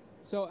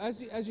so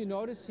as you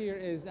notice here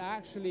is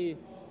actually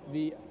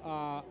the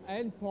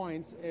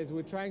endpoint is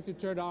we're trying to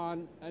turn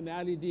on an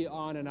LED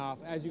on and off.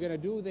 As you're going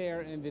to do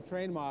there in the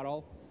train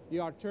model,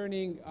 you are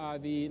turning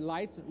the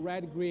lights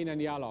red, green,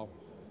 and yellow.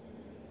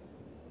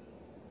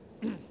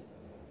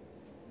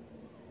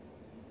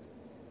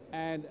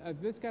 And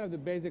this kind of the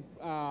basic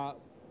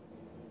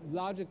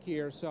logic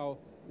here. So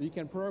you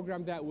can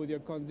program that with your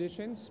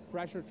conditions,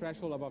 pressure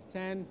threshold above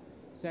 10,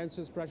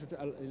 sensors pressure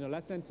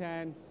less than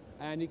 10,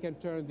 and you can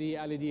turn the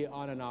LED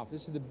on and off.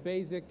 This is the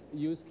basic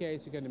use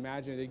case you can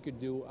imagine that you could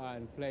do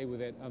and play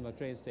with it on the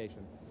train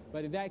station.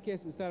 But in that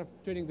case, instead of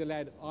turning the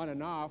LED on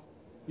and off,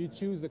 you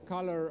choose the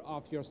color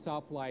of your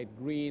stoplight,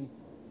 green,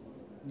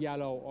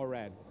 yellow, or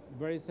red.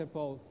 Very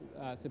simple,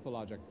 simple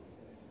logic.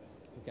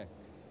 Okay,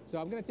 so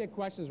I'm going to take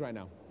questions right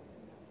now.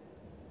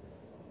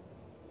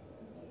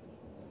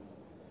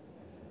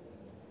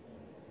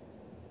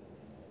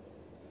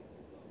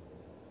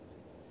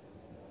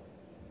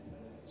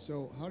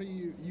 So how do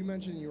you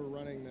mentioned you were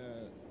running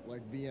the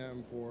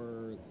VM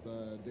for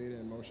the data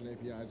in motion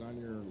APIs on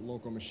your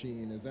local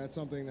machine. Is that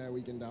something that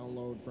we can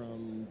download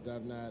from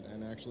DevNet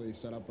and actually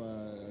set up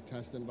a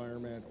test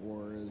environment,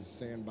 or is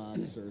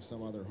Sandbox or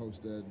some other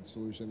hosted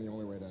solution the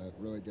only way to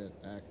really get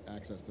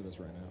access to this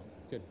right now?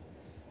 Good.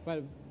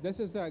 Well, this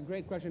is a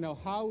great question. Now,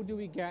 how do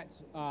we get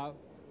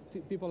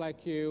people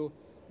like you?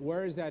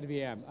 Where is that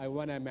VM?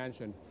 When I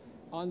mentioned.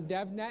 On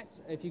DevNet,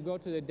 if you go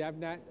to the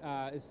DevNet,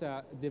 it's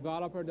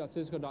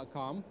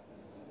developer.cisco.com.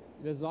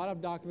 There's a lot of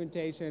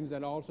documentations,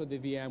 and also the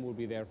VM will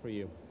be there for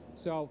you.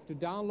 So to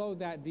download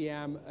that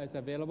VM, it's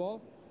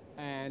available.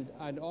 And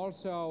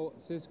also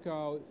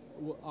Cisco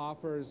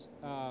offers,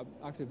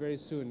 actually very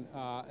soon,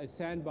 a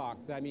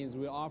sandbox. That means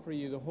we offer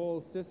you the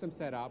whole system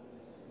setup.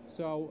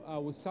 So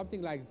with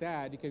something like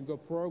that, you can go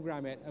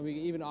program it, and we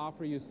even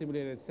offer you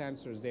simulated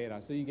sensors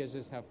data, so you guys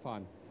just have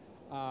fun.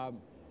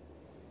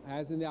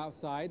 As in the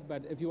outside,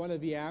 but if you want a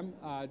VM,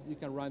 you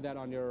can run that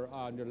on your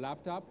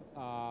laptop.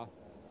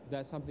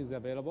 That something's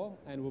available,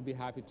 and we'll be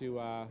happy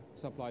to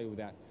supply you with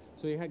that.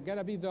 So you got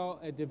to be, though,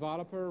 a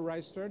developer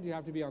registered. You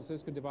have to be on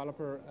Cisco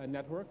Developer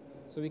Network,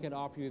 so we can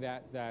offer you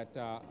that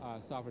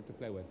software to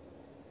play with.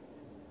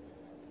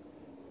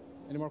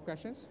 Any more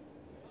questions?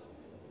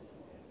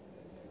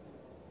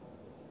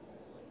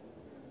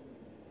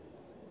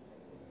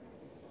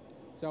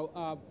 So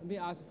let me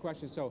ask a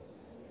question. So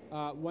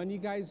when you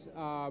guys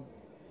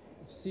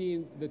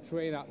seen the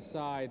train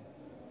outside,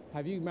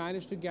 have you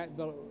managed to get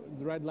the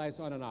red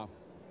lights on and off?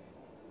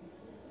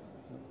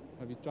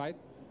 Have you tried?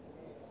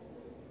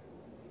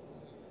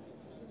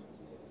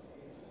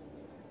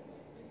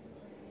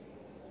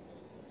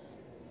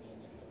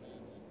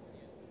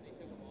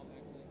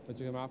 They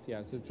took them off?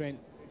 Yeah, so the train.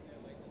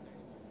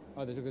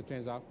 Oh, they took the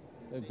trains off?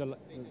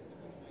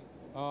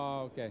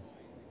 Oh, okay.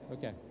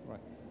 Okay, right,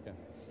 okay.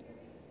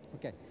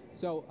 Okay,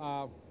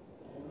 so,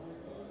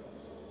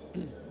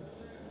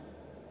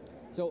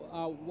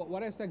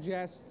 what I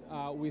suggest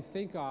we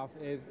think of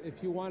is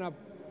if you want to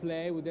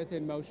play with data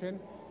in motion,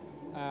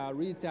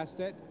 retest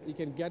it, you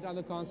can get on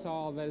the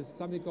console. There's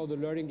something called the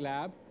Learning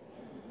Lab.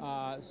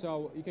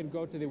 So you can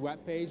go to the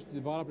webpage,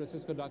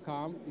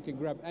 develop.cisco.com. You can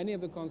grab any of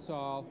the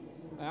console.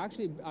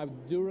 Actually, I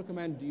do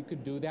recommend you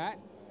could do that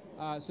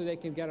so they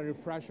can get a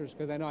refreshers,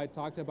 because I know I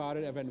talked about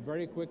it. I went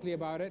very quickly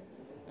about it,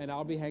 and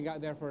I'll be hanging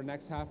out there for the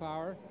next half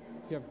hour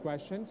if you have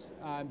questions.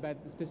 But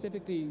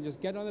specifically,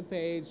 just get on the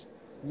page,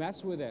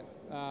 mess with it.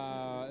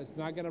 It's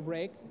not going to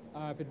break.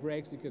 If it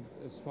breaks,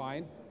 it's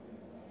fine.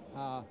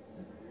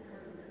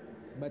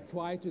 But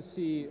try to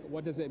see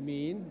what does it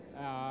mean.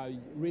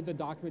 Read the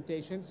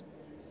documentations.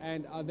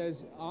 And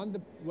there's on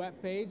the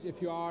web page,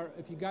 if you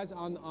guys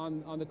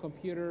on the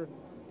computer,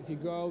 if you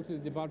go to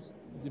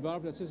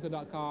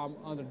develop.cisco.com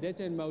under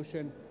data in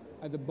motion,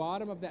 at the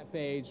bottom of that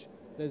page,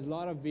 there's a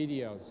lot of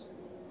videos.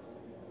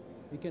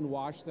 You can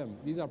watch them.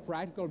 These are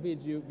practical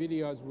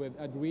videos with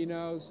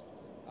Arduinos.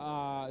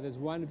 There's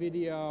one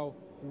video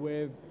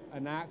with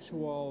an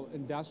actual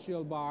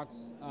industrial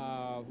box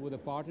with a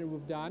partner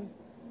we've done.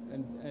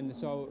 And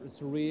so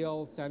it's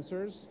real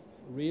sensors,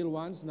 real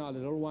ones, not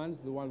little ones,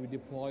 the one we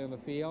deploy on the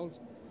field,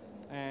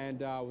 and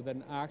with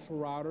an actual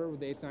router with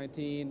the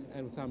 819,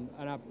 and with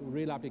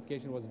real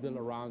application was built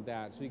around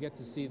that. So you get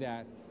to see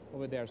that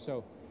over there.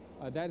 So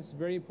that is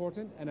very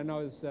important, and I know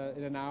it's,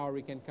 in an hour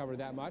we can't cover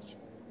that much,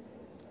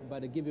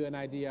 but to give you an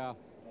idea,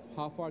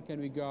 how far can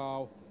we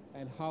go,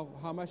 and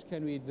how much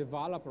can we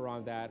develop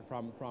around that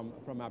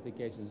from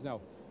applications. Now,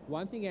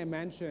 one thing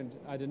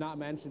I did not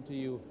mention to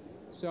you.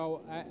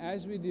 So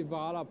as we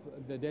develop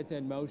the data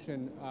in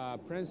motion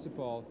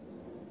principle,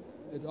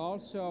 it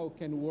also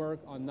can work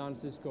on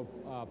non-Cisco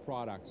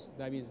products.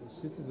 That means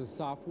this is a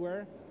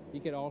software.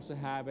 You can also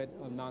have it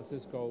on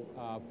non-Cisco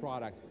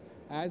products.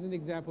 As an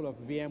example of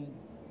VM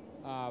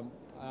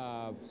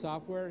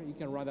software, you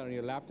can run that on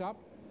your laptop.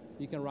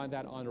 You can run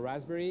that on a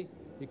Raspberry.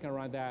 You can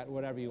run that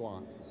whatever you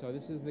want. So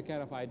this is the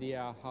kind of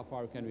idea, how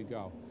far can we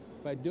go.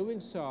 By doing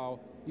so,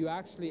 you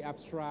actually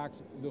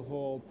abstract the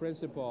whole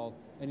principle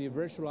and you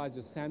virtualize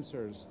the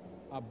sensors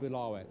up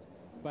below it.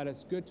 But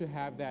it's good to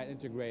have that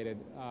integrated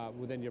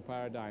within your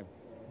paradigm.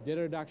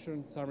 Data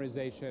reduction,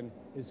 summarization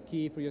is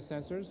key for your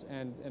sensors,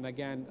 and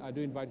again, I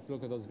do invite you to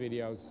look at those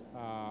videos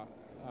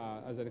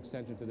as an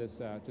extension to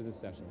this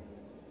session.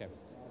 Okay,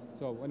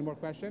 so any more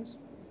questions?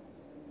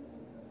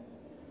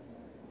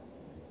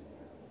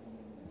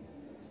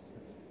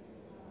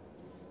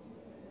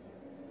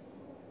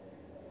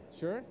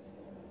 Sure?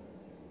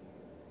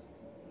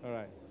 All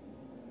right.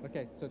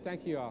 Okay, so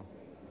thank you all.